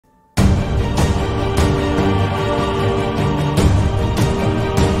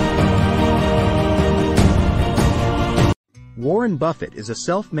Warren Buffett is a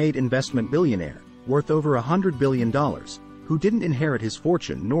self-made investment billionaire, worth over $100 billion, who didn't inherit his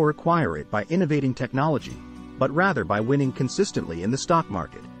fortune nor acquire it by innovating technology, but rather by winning consistently in the stock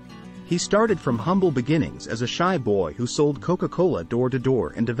market. He started from humble beginnings as a shy boy who sold Coca-Cola door to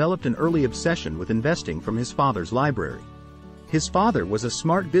door and developed an early obsession with investing from his father's library. His father was a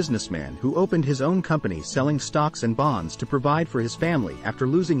smart businessman who opened his own company selling stocks and bonds to provide for his family after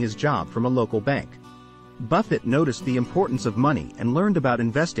losing his job from a local bank. Buffett noticed the importance of money and learned about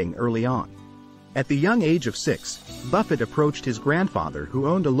investing early on. At the young age of 6, Buffett approached his grandfather who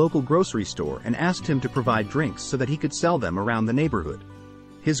owned a local grocery store and asked him to provide drinks so that he could sell them around the neighborhood.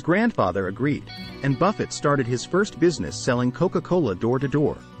 His grandfather agreed, and Buffett started his first business selling Coca-Cola door to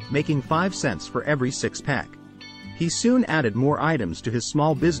door, making 5 cents for every 6-pack. He soon added more items to his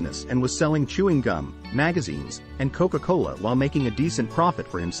small business and was selling chewing gum, magazines, and Coca-Cola while making a decent profit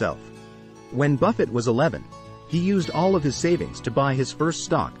for himself. When Buffett was 11, he used all of his savings to buy his first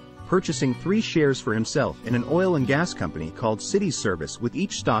stock, purchasing 3 shares for himself in an oil and gas company called City Service, with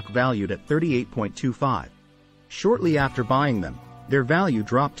each stock valued at $38.25. Shortly after buying them, their value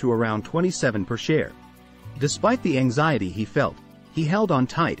dropped to around $27 per share. Despite the anxiety he felt, he held on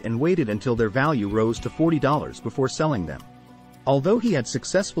tight and waited until their value rose to $40 before selling them. Although he had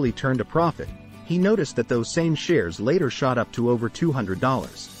successfully turned a profit, he noticed that those same shares later shot up to over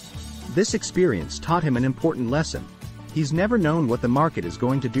 $200. This experience taught him an important lesson. He's never known what the market is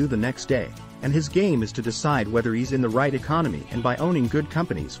going to do the next day, and his game is to decide whether he's in the right economy and by owning good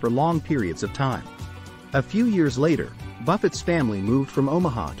companies for long periods of time. A few years later, Buffett's family moved from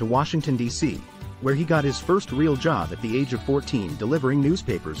Omaha to Washington, D.C., where he got his first real job at the age of 14 delivering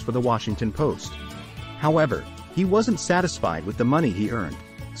newspapers for the Washington Post. However, he wasn't satisfied with the money he earned,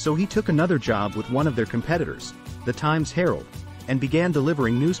 so he took another job with one of their competitors, the Times Herald, and began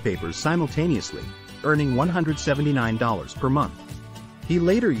delivering newspapers simultaneously, earning $179 per month. He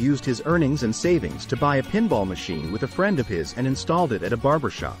later used his earnings and savings to buy a pinball machine with a friend of his and installed it at a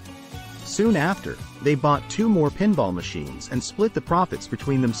barbershop. Soon after, they bought 2 more pinball machines and split the profits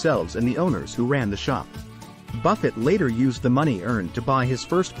between themselves and the owners who ran the shop. Buffett later used the money earned to buy his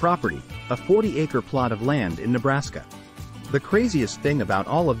first property, a 40-acre plot of land in Nebraska. The craziest thing about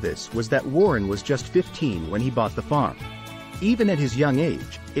all of this was that Warren was just 15 when he bought the farm. Even at his young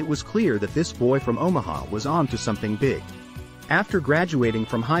age, it was clear that this boy from Omaha was on to something big. After graduating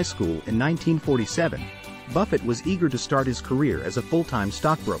from high school in 1947, Buffett was eager to start his career as a full-time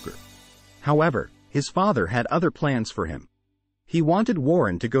stockbroker. However, his father had other plans for him. He wanted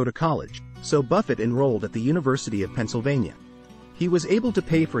Warren to go to college, so Buffett enrolled at the University of Pennsylvania. He was able to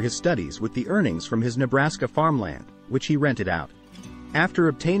pay for his studies with the earnings from his Nebraska farmland, which he rented out. After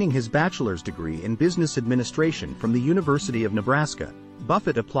obtaining his bachelor's degree in business administration from the University of Nebraska,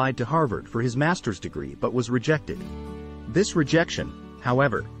 Buffett applied to Harvard for his master's degree but was rejected. This rejection,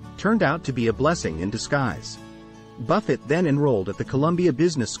 however, turned out to be a blessing in disguise. Buffett then enrolled at the Columbia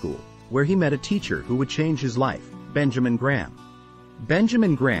Business School, where he met a teacher who would change his life, Benjamin Graham.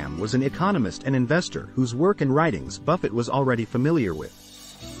 Benjamin Graham was an economist and investor whose work and writings Buffett was already familiar with.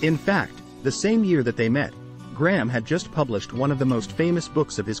 In fact, the same year that they met, Graham had just published one of the most famous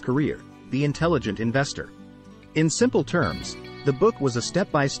books of his career, The Intelligent Investor. In simple terms, the book was a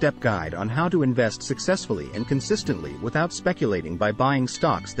step-by-step guide on how to invest successfully and consistently without speculating by buying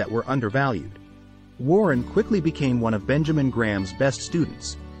stocks that were undervalued. Warren quickly became one of Benjamin Graham's best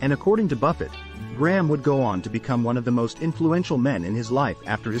students, and according to Buffett, Graham would go on to become one of the most influential men in his life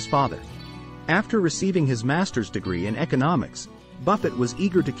after his father. After receiving his master's degree in economics, Buffett was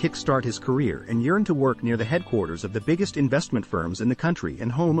eager to kickstart his career and yearned to work near the headquarters of the biggest investment firms in the country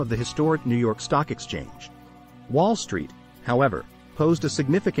and home of the historic New York Stock Exchange. Wall Street, however, posed a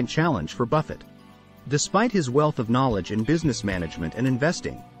significant challenge for Buffett. Despite his wealth of knowledge in business management and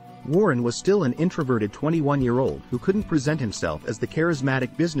investing, Warren was still an introverted 21-year-old who couldn't present himself as the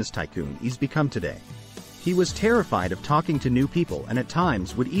charismatic business tycoon he's become today. He was terrified of talking to new people and at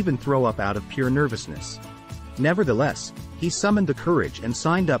times would even throw up out of pure nervousness. Nevertheless, he summoned the courage and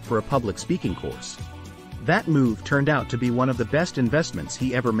signed up for a public speaking course. That move turned out to be one of the best investments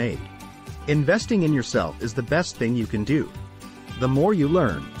he ever made. Investing in yourself is the best thing you can do. The more you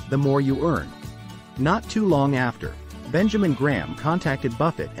learn, the more you earn. Not too long after, Benjamin Graham contacted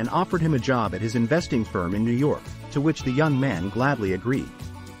Buffett and offered him a job at his investing firm in New York, to which the young man gladly agreed.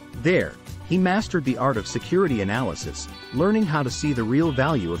 There, he mastered the art of security analysis, learning how to see the real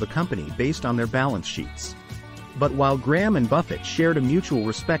value of a company based on their balance sheets. But while Graham and Buffett shared a mutual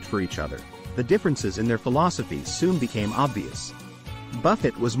respect for each other, the differences in their philosophies soon became obvious.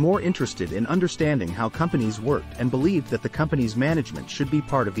 Buffett was more interested in understanding how companies worked and believed that the company's management should be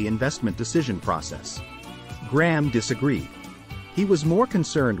part of the investment decision process. Graham disagreed. He was more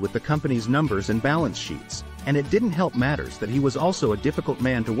concerned with the company's numbers and balance sheets, and it didn't help matters that he was also a difficult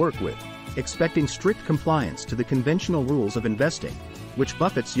man to work with, expecting strict compliance to the conventional rules of investing, which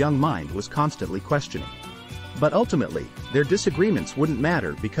Buffett's young mind was constantly questioning. But ultimately, their disagreements wouldn't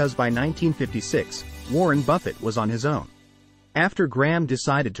matter because by 1956, Warren Buffett was on his own. After Graham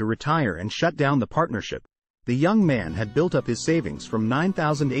decided to retire and shut down the partnership, the young man had built up his savings from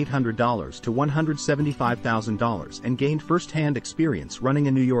 $9,800 to $175,000 and gained first-hand experience running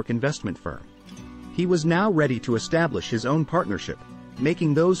a New York investment firm. He was now ready to establish his own partnership,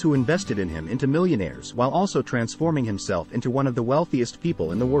 making those who invested in him into millionaires while also transforming himself into one of the wealthiest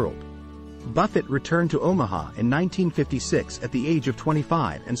people in the world. Buffett returned to Omaha in 1956 at the age of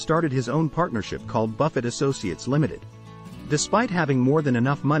 25 and started his own partnership called Buffett Associates Ltd. Despite having more than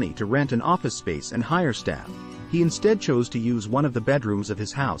enough money to rent an office space and hire staff, he instead chose to use one of the bedrooms of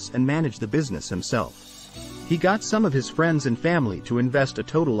his house and manage the business himself. He got some of his friends and family to invest a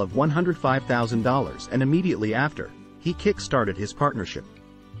total of $105,000, and immediately after, he kick-started his partnership.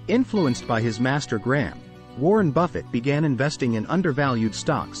 Influenced by his master Graham, Warren Buffett began investing in undervalued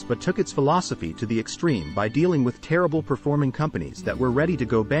stocks but took its philosophy to the extreme by dealing with terrible performing companies that were ready to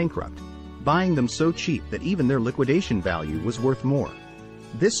go bankrupt, buying them so cheap that even their liquidation value was worth more.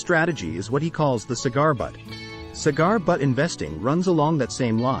 This strategy is what he calls the cigar butt. Cigar butt investing runs along that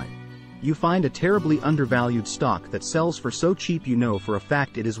same line. You find a terribly undervalued stock that sells for so cheap you know for a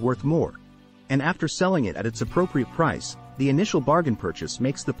fact it is worth more, and after selling it at its appropriate price, the initial bargain purchase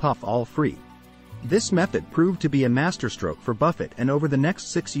makes the puff all free. This method proved to be a masterstroke for Buffett, and over the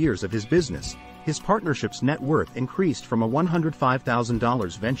next 6 years of his business, his partnership's net worth increased from a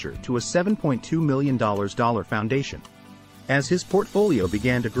 $105,000 venture to a $7.2 million foundation. As his portfolio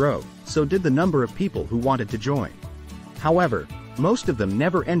began to grow, so did the number of people who wanted to join. However, most of them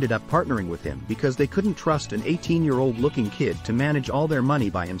never ended up partnering with him because they couldn't trust an 18-year-old looking kid to manage all their money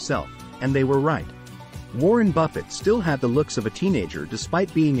by himself, and they were right. Warren Buffett still had the looks of a teenager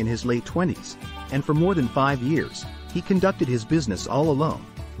despite being in his late 20s, and for more than 5 years, he conducted his business all alone,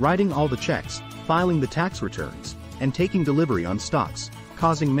 writing all the checks, filing the tax returns, and taking delivery on stocks,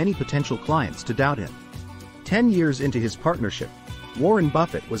 causing many potential clients to doubt him. 10 years into his partnership, Warren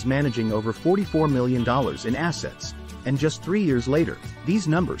Buffett was managing over $44 million in assets, and just 3 years later, these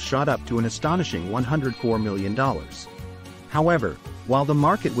numbers shot up to an astonishing $104 million. However, while the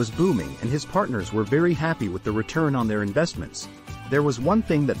market was booming and his partners were very happy with the return on their investments, there was one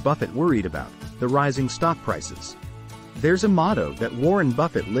thing that Buffett worried about: the rising stock prices. There's a motto that Warren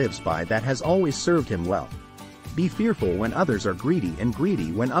Buffett lives by that has always served him well. Be fearful when others are greedy, and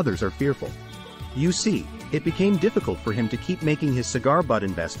greedy when others are fearful. You see, it became difficult for him to keep making his cigar butt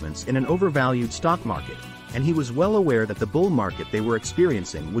investments in an overvalued stock market, and he was well aware that the bull market they were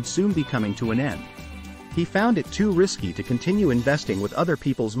experiencing would soon be coming to an end. He found it too risky to continue investing with other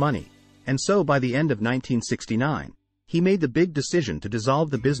people's money, and so by the end of 1969, he made the big decision to dissolve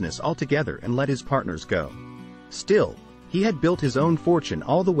the business altogether and let his partners go. Still, he had built his own fortune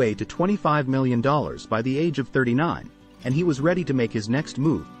all the way to $25 million by the age of 39, and he was ready to make his next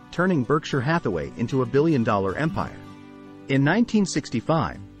move, turning Berkshire Hathaway into a billion-dollar empire. In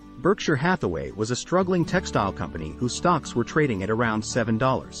 1965, Berkshire Hathaway was a struggling textile company whose stocks were trading at around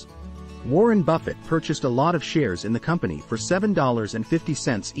 $7. Warren Buffett purchased a lot of shares in the company for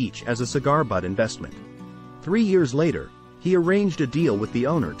 $7.50 each as a cigar butt investment. 3 years later, he arranged a deal with the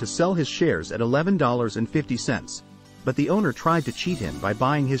owner to sell his shares at $11.50, but the owner tried to cheat him by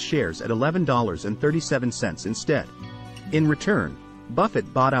buying his shares at $11.37 instead. In return,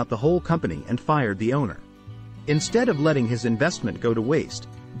 Buffett bought out the whole company and fired the owner. Instead of letting his investment go to waste,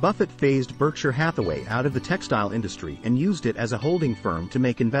 Buffett phased Berkshire Hathaway out of the textile industry and used it as a holding firm to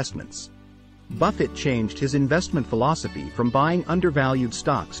make investments. Buffett changed his investment philosophy from buying undervalued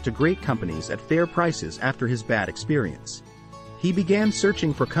stocks to great companies at fair prices after his bad experience. He began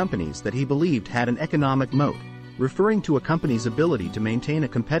searching for companies that he believed had an economic moat, referring to a company's ability to maintain a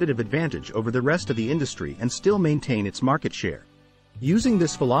competitive advantage over the rest of the industry and still maintain its market share. Using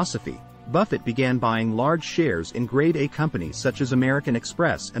this philosophy, Buffett began buying large shares in Grade A companies such as American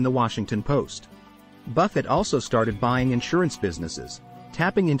Express and the Washington Post. Buffett also started buying insurance businesses,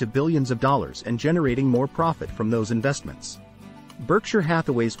 tapping into billions of dollars and generating more profit from those investments. Berkshire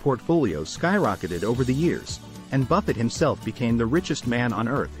Hathaway's portfolio skyrocketed over the years, and Buffett himself became the richest man on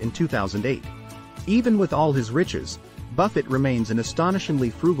earth in 2008. Even with all his riches, Buffett remains an astonishingly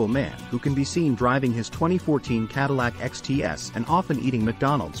frugal man who can be seen driving his 2014 Cadillac XTS and often eating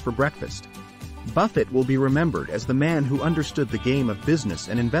McDonald's for breakfast. Buffett will be remembered as the man who understood the game of business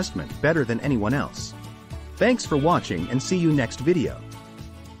and investment better than anyone else. Thanks for watching, and see you next video.